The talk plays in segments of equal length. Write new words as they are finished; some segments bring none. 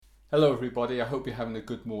Hello everybody, I hope you're having a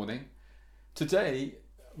good morning. Today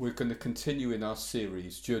we're going to continue in our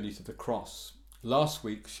series Journey to the Cross. Last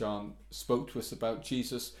week Sean spoke to us about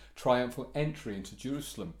Jesus' triumphal entry into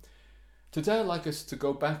Jerusalem. Today I'd like us to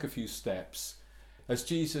go back a few steps as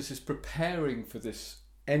Jesus is preparing for this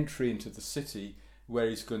entry into the city where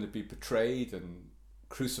he's going to be betrayed and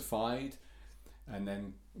crucified and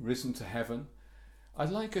then risen to heaven. I'd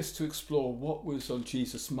like us to explore what was on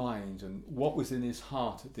Jesus' mind and what was in his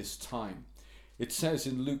heart at this time. It says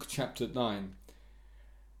in Luke chapter 9,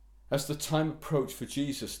 as the time approached for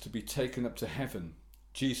Jesus to be taken up to heaven,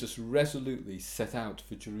 Jesus resolutely set out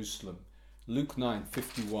for Jerusalem. Luke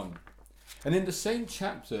 9:51. And in the same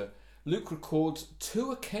chapter, Luke records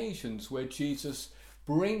two occasions where Jesus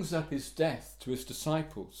brings up his death to his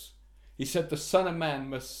disciples. He said, the Son of Man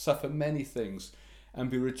must suffer many things and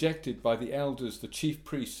be rejected by the elders, the chief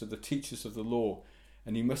priests, and the teachers of the law,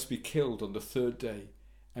 and he must be killed on the third day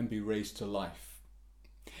and be raised to life.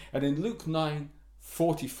 And in Luke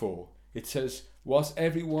 9:44, it says, whilst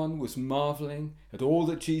everyone was marvelling at all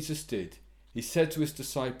that Jesus did, he said to his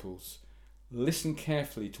disciples, listen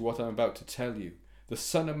carefully to what I'm about to tell you. The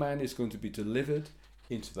Son of Man is going to be delivered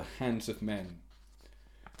into the hands of men.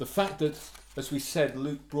 The fact that, as we said,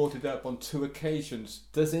 Luke brought it up on two occasions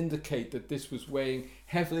does indicate that this was weighing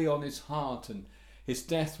heavily on his heart and his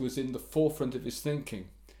death was in the forefront of his thinking.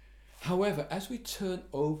 However, as we turn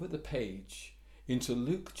over the page into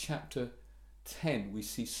Luke chapter 10, we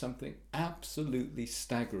see something absolutely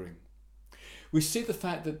staggering. We see the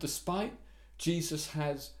fact that despite Jesus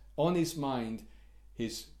has on his mind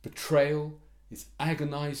his betrayal, his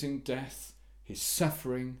agonizing death, his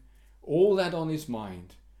suffering, all that on his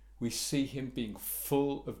mind, we see him being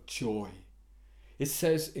full of joy. It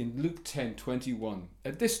says in Luke 10:21,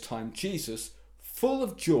 at this time Jesus, full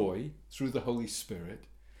of joy through the Holy Spirit,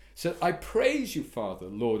 said, I praise you, Father,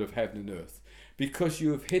 Lord of heaven and earth, because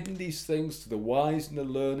you have hidden these things to the wise and the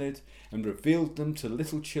learned and revealed them to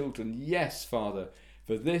little children. Yes, Father,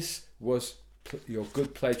 for this was your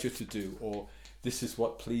good pleasure to do, or this is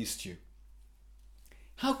what pleased you.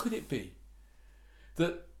 How could it be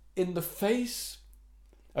that in the face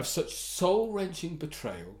of such soul-wrenching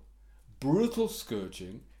betrayal, brutal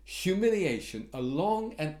scourging, humiliation, a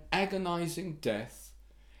long and agonizing death,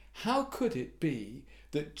 how could it be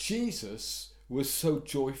that Jesus was so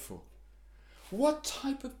joyful? What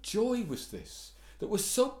type of joy was this that was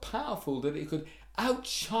so powerful that it could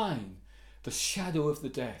outshine the shadow of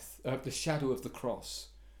the shadow of the cross?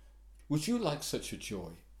 Would you like such a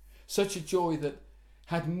joy? Such a joy that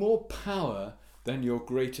had more power than your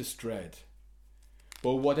greatest dread?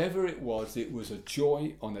 Well, whatever it was a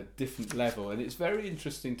joy on a different level. And it's very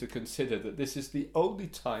interesting to consider that this is the only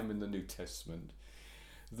time in the New Testament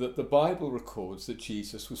that the Bible records that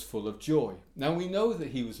Jesus was full of joy. Now, we know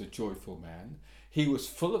that he was a joyful man. He was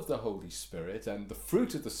full of the Holy Spirit, and the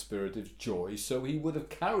fruit of the Spirit is joy, so he would have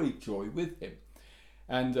carried joy with him.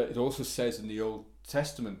 And it also says in the Old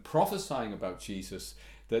Testament, prophesying about Jesus,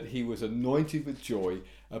 that he was anointed with joy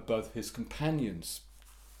above his companions.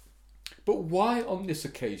 But why on this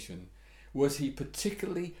occasion was he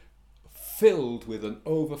particularly filled with an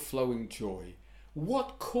overflowing joy?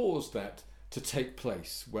 What caused that to take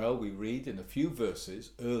place? Well, we read in a few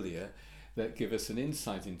verses earlier that give us an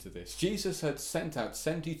insight into this. Jesus had sent out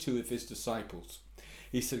 72 of his disciples.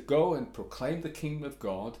 He said, go and proclaim the kingdom of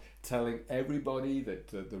God, telling everybody that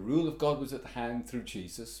the rule of God was at hand through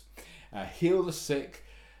Jesus, heal the sick,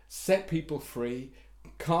 set people free,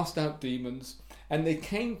 cast out demons. And they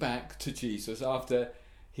came back to Jesus after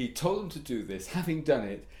he told them to do this, having done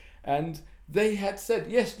it, and they had said,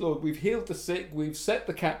 yes, Lord, we've healed the sick, we've set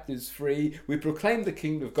the captives free, we proclaimed the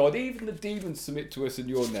kingdom of God, even the demons submit to us in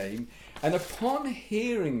your name. And upon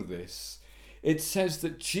hearing this, it says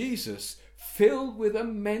that Jesus, filled with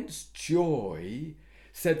immense joy,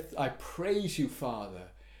 said, I praise you, Father,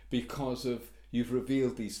 because of you've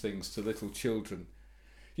revealed these things to little children.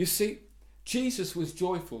 You see, Jesus was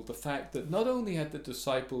joyful the fact that not only had the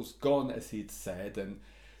disciples gone as he'd said and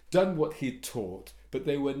done what he'd taught, but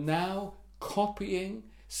they were now copying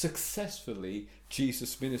successfully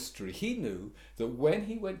Jesus' ministry. He knew that when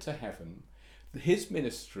he went to heaven, his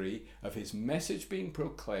ministry of his message being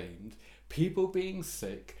proclaimed, people being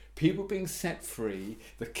sick, people being set free,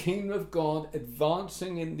 the kingdom of God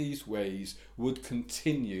advancing in these ways would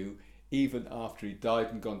continue even after he died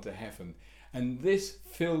and gone to heaven. And this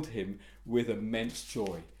filled him with immense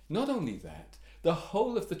joy. Not only that, the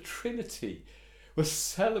whole of the Trinity was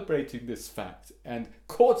celebrating this fact and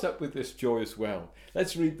caught up with this joy as well.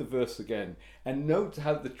 Let's read the verse again and note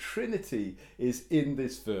how the Trinity is in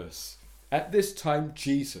this verse. At this time,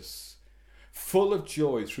 Jesus, full of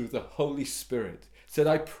joy through the Holy Spirit, said,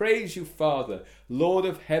 I praise you, Father, Lord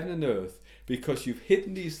of heaven and earth, because you've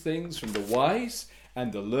hidden these things from the wise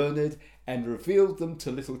and the learned and revealed them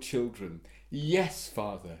to little children. Yes,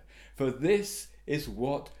 Father, for this is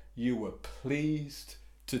what you were pleased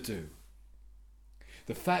to do.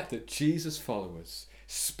 The fact that Jesus' followers,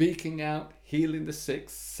 speaking out, healing the sick,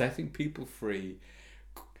 setting people free,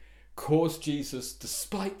 caused Jesus,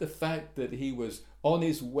 despite the fact that he was on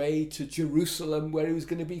his way to Jerusalem where he was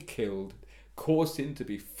going to be killed, caused him to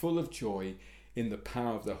be full of joy in the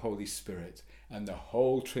power of the Holy Spirit, and the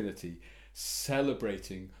whole Trinity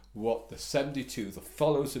celebrating what the 72, the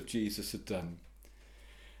followers of Jesus, had done.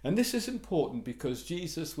 And this is important because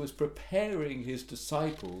Jesus was preparing his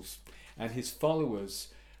disciples and his followers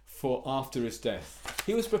for after his death.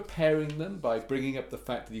 He was preparing them by bringing up the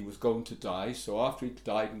fact that he was going to die. So after he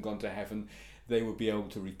died and gone to heaven, they would be able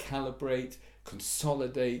to recalibrate,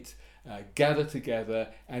 consolidate, gather together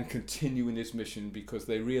and continue in his mission, because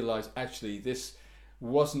they realized actually this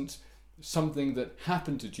wasn't something that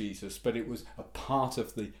happened to Jesus, but it was a part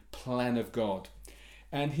of the plan of God.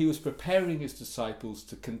 And he was preparing his disciples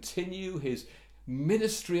to continue his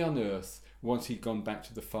ministry on earth once he'd gone back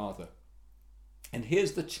to the Father. And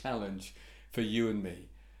here's the challenge for you and me.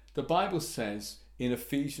 The Bible says in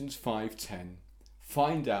Ephesians 5:10,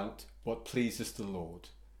 find out what pleases the Lord.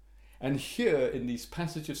 And here in these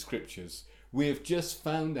passages of scriptures, we have just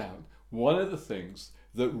found out one of the things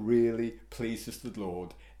that really pleases the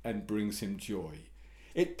Lord and brings him joy.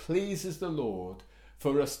 It pleases the Lord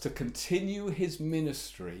for us to continue his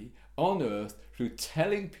ministry on earth through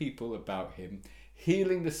telling people about him,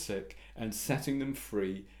 healing the sick and setting them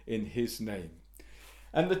free in his name.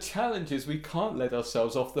 And the challenge is we can't let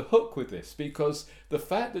ourselves off the hook with this, because the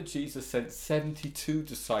fact that Jesus sent 72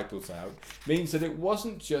 disciples out means that it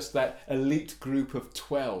wasn't just that elite group of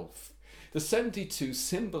 12. The 72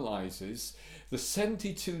 symbolizes the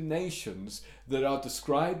 72 nations that are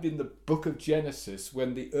described in the book of Genesis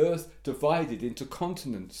when the earth divided into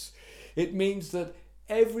continents. It means that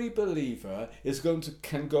every believer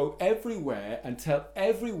can go everywhere and tell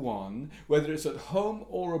everyone, whether it's at home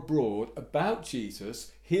or abroad, about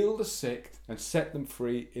Jesus, heal the sick and set them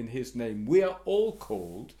free in his name. We are all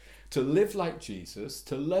called to live like Jesus,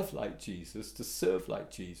 to love like Jesus, to serve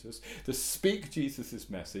like Jesus, to speak Jesus'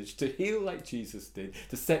 message, to heal like Jesus did,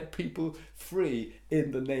 to set people free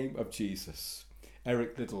in the name of Jesus.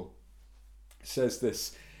 Eric Liddell says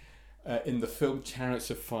this in the film Chariots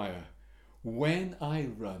of Fire: when I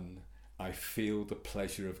run, I feel the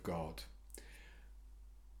pleasure of God.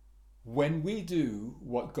 When we do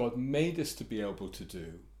what God made us to be able to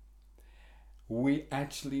do, we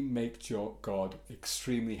actually make God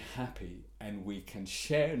extremely happy, and we can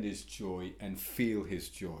share in his joy and feel his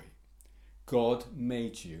joy. God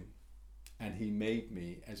made you, and he made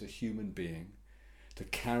me as a human being to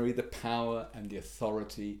carry the power and the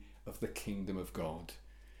authority of the kingdom of God.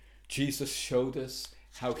 Jesus showed us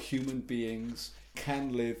how human beings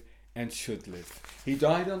can live and should live. He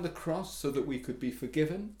died on the cross so that we could be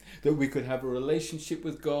forgiven, that we could have a relationship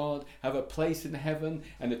with God, have a place in heaven,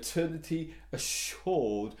 and eternity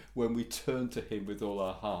assured when we turn to him with all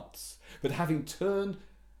our hearts. But having turned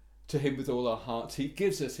to him with all our hearts, he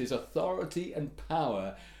gives us his authority and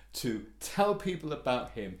power to tell people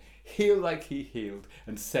about him, heal like he healed,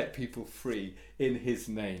 and set people free in his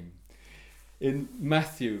name. In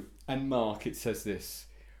Matthew and Mark it says this: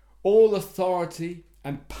 all authority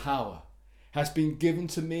and power has been given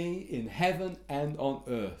to me in heaven and on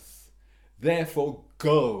earth. Therefore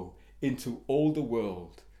go into all the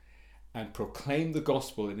world and proclaim the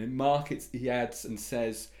gospel. And in Mark he adds and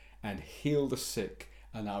says, and heal the sick,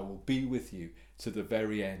 and I will be with you to the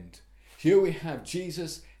very end. Here we have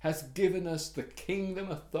Jesus has given us the kingdom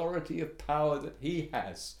authority of power that he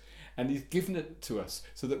has. And he's given it to us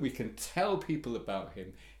so that we can tell people about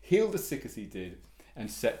him, heal the sick as he did, and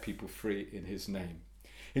set people free in his name.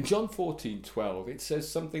 In John 14:12, it says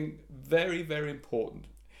something very, very important.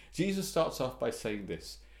 Jesus starts off by saying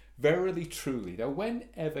this: verily, truly. Now,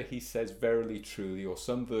 whenever he says verily, truly, or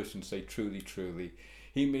some versions say truly, truly,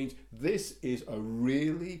 he means this is a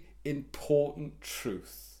really important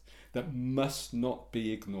truth that must not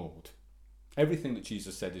be ignored. Everything that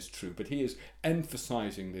Jesus said is true, but he is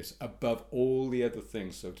emphasizing this above all the other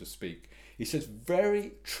things, so to speak. He says,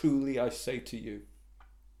 very truly I say to you,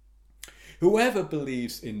 whoever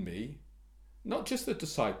believes in me, not just the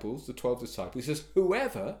disciples, the 12 disciples, he says,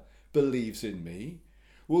 whoever believes in me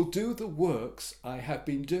will do the works I have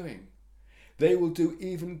been doing. They will do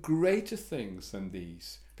even greater things than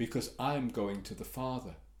these, because I'm going to the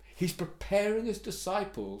Father. He's preparing his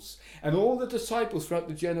disciples and all the disciples throughout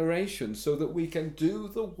the generations so that we can do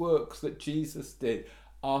the works that Jesus did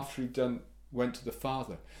after he went to the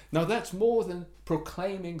Father. Now that's more than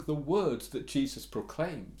proclaiming the words that Jesus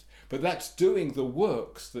proclaimed, but that's doing the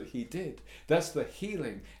works that he did. That's the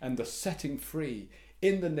healing and the setting free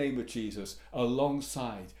in the name of Jesus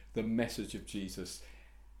alongside the message of Jesus,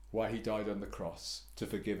 why he died on the cross to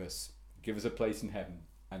forgive us, give us a place in heaven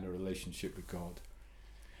and a relationship with God.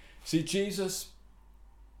 See, Jesus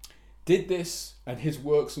did this and his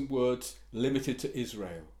works and words limited to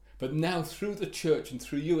Israel. But now through the church and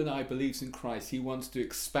through you and I believes in Christ, he wants to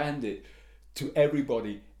expand it to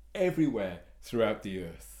everybody, everywhere throughout the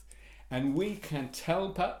earth. And we can tell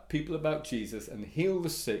people about Jesus and heal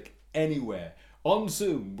the sick anywhere. On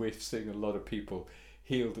Zoom, we're seeing a lot of people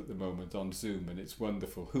healed at the moment on Zoom, and it's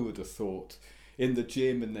wonderful. Who would have thought? In the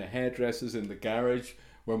gym, in the hairdressers, in the garage,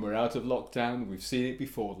 when we're out of lockdown, we've seen it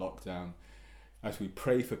before lockdown, as we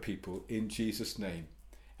pray for people in Jesus' name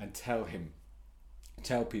and tell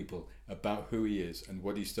people about who he is and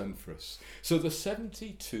what he's done for us. So the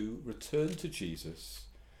 72 returned to Jesus,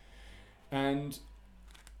 and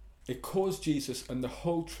it caused Jesus and the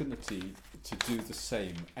whole Trinity to do the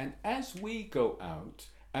same. And as we go out,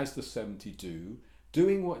 as the 70 do,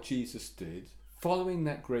 doing what Jesus did, following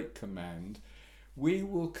that great command, we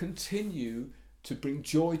will continue to bring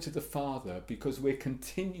joy to the Father because we're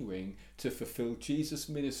continuing to fulfill Jesus'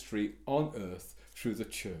 ministry on earth through the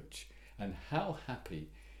church. And how happy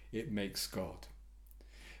it makes God.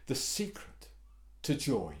 The secret to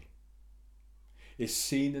joy is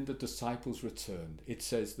seen in the disciples' return. It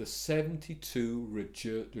says the 72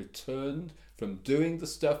 returned from doing the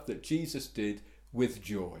stuff that Jesus did with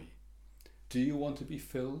joy. Do you want to be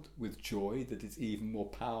filled with joy that is even more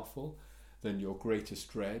powerful than your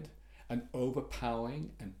greatest dread, and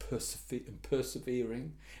overpowering and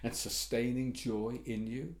persevering and sustaining joy in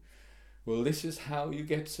you? Well, this is how you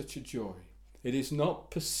get such a joy. It is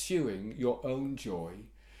not pursuing your own joy,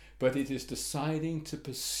 but it is deciding to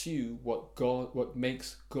pursue what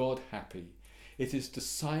makes God happy. It is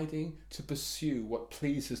deciding to pursue what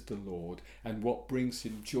pleases the Lord and what brings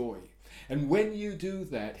him joy. And when you do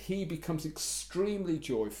that, he becomes extremely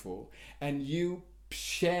joyful and you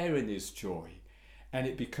share in his joy, and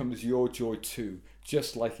it becomes your joy too,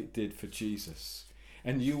 just like it did for Jesus.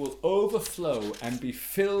 And you will overflow and be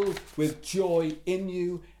filled with joy in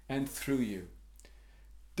you and through you.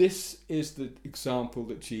 This is the example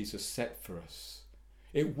that Jesus set for us.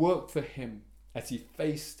 It worked for him as he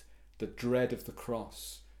faced the dread of the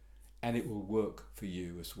cross, and it will work for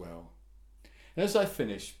you as well. And as I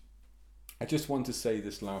finish, I just want to say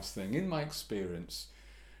this last thing. In my experience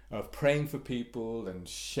of praying for people and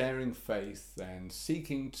sharing faith and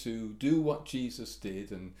seeking to do what Jesus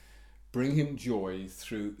did and bring him joy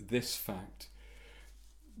through this fact,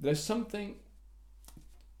 there's something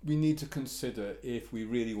we need to consider if we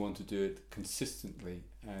really want to do it consistently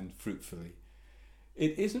and fruitfully.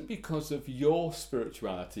 It isn't because of your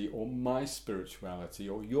spirituality or my spirituality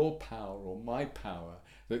or your power or my power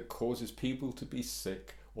that causes people to be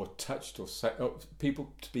sick or touched or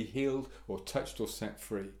people to be healed or touched or set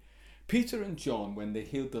free. Peter and John, when they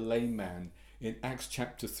healed the lame man in Acts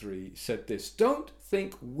chapter 3, said this: "Don't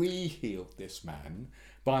think we healed this man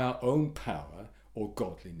by our own power or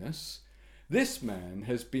godliness. This man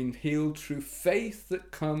has been healed through faith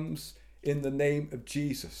that comes in the name of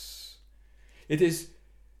Jesus." It is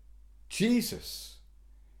Jesus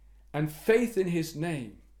and faith in his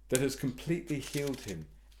name that has completely healed him,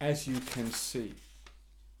 as you can see.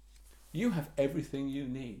 You have everything you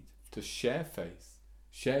need to share faith,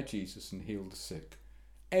 share Jesus and heal the sick.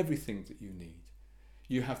 Everything that you need.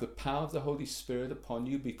 You have the power of the Holy Spirit upon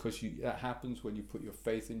you because that happens when you put your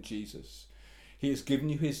faith in Jesus. He has given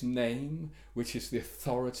you his name, which is the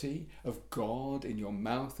authority of God in your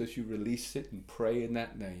mouth as you release it and pray in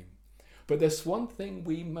that name. But there's one thing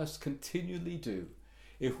we must continually do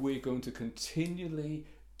if we're going to continually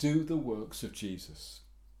do the works of Jesus,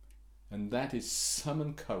 and that is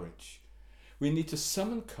summon courage. We need to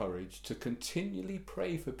summon courage to continually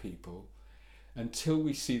pray for people until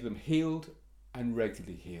we see them healed and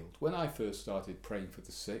regularly healed. When I first started praying for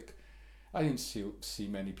the sick, I didn't see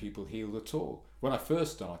many people healed at all. When I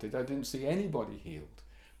first started, I didn't see anybody healed.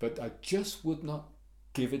 But I just would not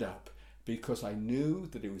give it up because I knew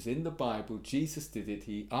that it was in the Bible. Jesus did it.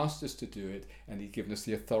 He asked us to do it, and he'd given us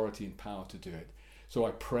the authority and power to do it. So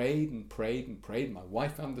I prayed and prayed and prayed. My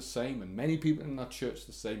wife found the same, and many people in our church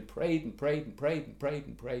the same. Prayed and prayed and prayed and prayed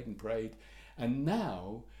and prayed and prayed. And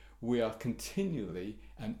now we are continually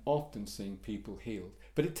and often seeing people healed.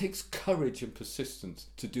 But it takes courage and persistence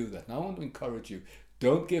to do that. And I want to encourage you,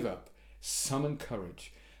 Don't give up. Summon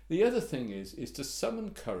courage. The other thing is to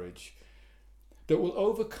summon courage that will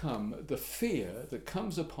overcome the fear that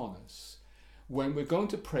comes upon us when we're going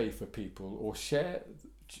to pray for people or share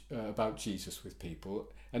about Jesus with people,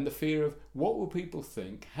 and the fear of what will people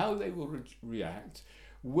think, how they will react.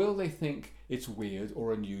 Will they think it's weird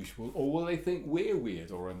or unusual, or will they think we're weird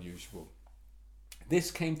or unusual?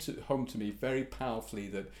 This came home to me very powerfully,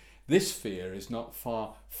 that this fear is not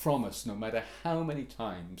far from us, no matter how many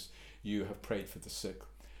times you have prayed for the sick.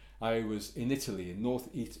 I was in Italy, in North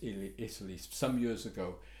Italy, some years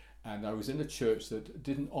ago, and I was in a church that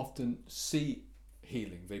didn't often see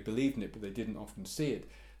healing. They believed in it, but they didn't often see it.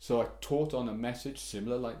 So I taught on a message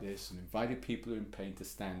similar like this and invited people in pain to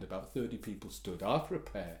stand. About 30 people stood. After a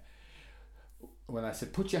prayer, when I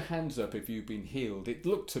said, put your hands up if you've been healed, it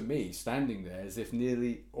looked to me, standing there, as if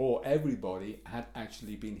nearly or everybody had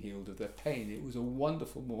actually been healed of their pain. It was a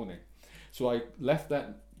wonderful morning. So I left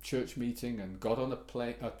that church meeting and got on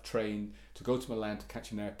a train to go to Milan to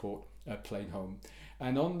catch an plane home.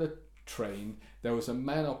 And on the train, there was a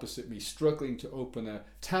man opposite me struggling to open a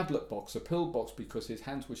tablet box, a pill box, because his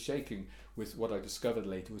hands were shaking with what I discovered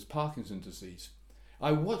later was Parkinson's disease.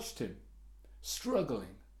 I watched him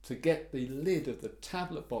struggling to get the lid of the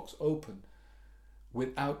tablet box open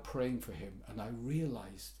without praying for him, and I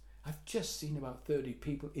realized I've just seen about 30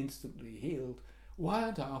 people instantly healed. Why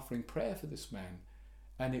aren't I offering prayer for this man?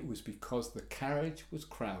 And it was because the carriage was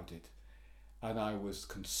crowded and I was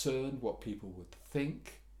concerned what people would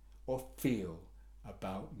think or feel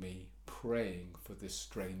about me praying for this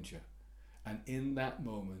stranger. And in that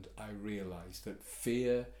moment I realized that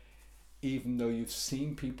fear, even though you've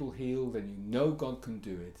seen people healed and you know God can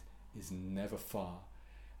do it, is never far.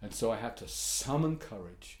 And so I had to summon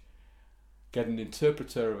courage, get an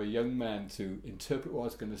interpreter of a young man to interpret what I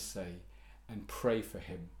was going to say, and pray for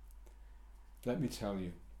him. Let me tell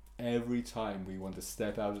you, every time we want to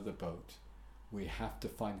step out of the boat, we have to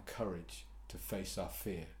find courage to face our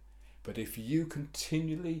fear. But if you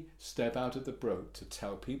continually step out of the boat to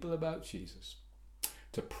tell people about Jesus,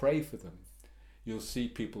 to pray for them, you'll see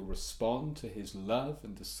people respond to his love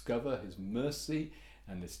and discover his mercy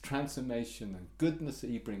and his transformation and goodness that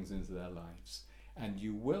he brings into their lives. And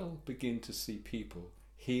you will begin to see people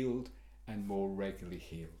healed and more regularly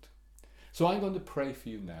healed. So I'm going to pray for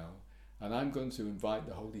you now, and I'm going to invite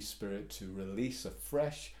the Holy Spirit to release a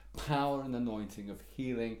fresh power and anointing of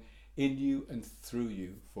healing in you and through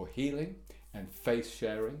you for healing and faith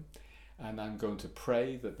sharing. And I'm going to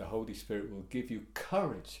pray that the Holy Spirit will give you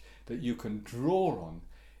courage that you can draw on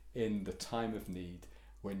in the time of need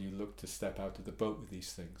when you look to step out of the boat with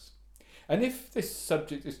these things. And if this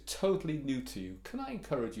subject is totally new to you, can I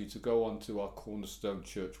encourage you to go onto our Cornerstone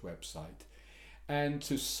Church website and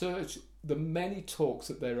to search the many talks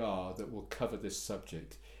that there are that will cover this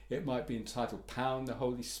subject. It might be entitled Power in the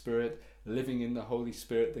Holy Spirit, Living in the Holy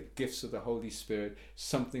Spirit, The Gifts of the Holy Spirit,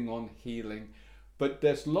 something on healing. But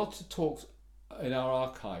there's lots of talks in our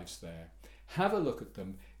archives there. Have a look at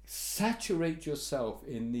them. Saturate yourself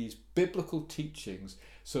in these biblical teachings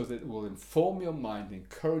so that it will inform your mind,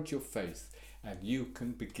 encourage your faith, and you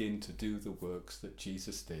can begin to do the works that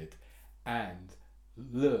Jesus did and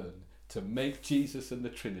learn to make Jesus and the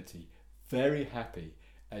Trinity very happy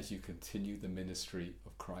as you continue the ministry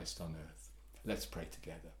of Christ on earth. Let's pray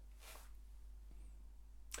together.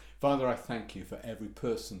 Father, I thank you for every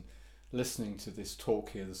person listening to this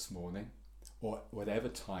talk here this morning, or whatever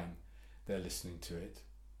time they're listening to it.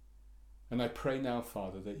 And I pray now,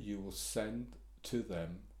 Father, that you will send to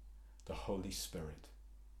them the Holy Spirit.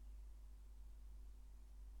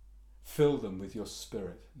 Fill them with your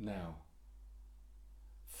Spirit now.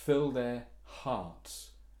 Fill their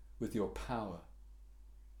hearts with your power.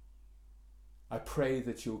 I pray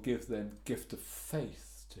that you'll give them gift of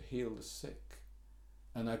faith to heal the sick.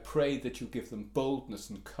 And I pray that you'll give them boldness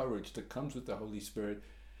and courage that comes with the Holy Spirit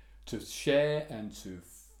to share and to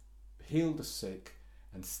heal the sick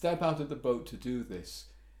and step out of the boat to do this,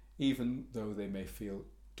 even though they may feel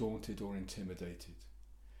daunted or intimidated.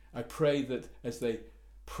 I pray that as they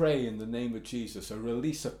pray in the name of Jesus, a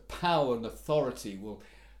release of power and authority will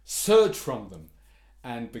surge from them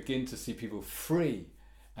and begin to see people free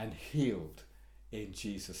and healed in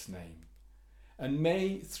Jesus' name. And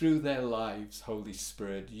may through their lives, Holy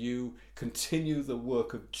Spirit, you continue the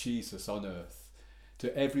work of Jesus on earth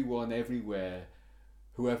to everyone, everywhere,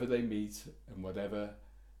 whoever they meet and whatever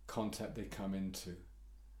contact they come into.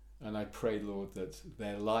 And I pray, Lord, that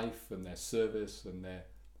their life and their service and their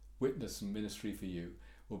witness and ministry for you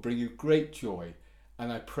will bring you great joy.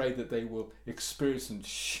 And I pray that they will experience and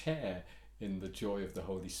share in the joy of the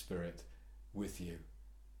Holy Spirit with you.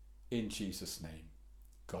 In Jesus' name,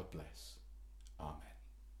 God bless. Amen.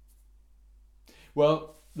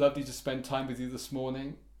 Well, lovely to spend time with you this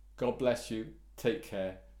morning. God bless you. Take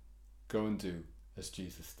care. Go and do as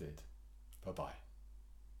Jesus did. Bye-bye.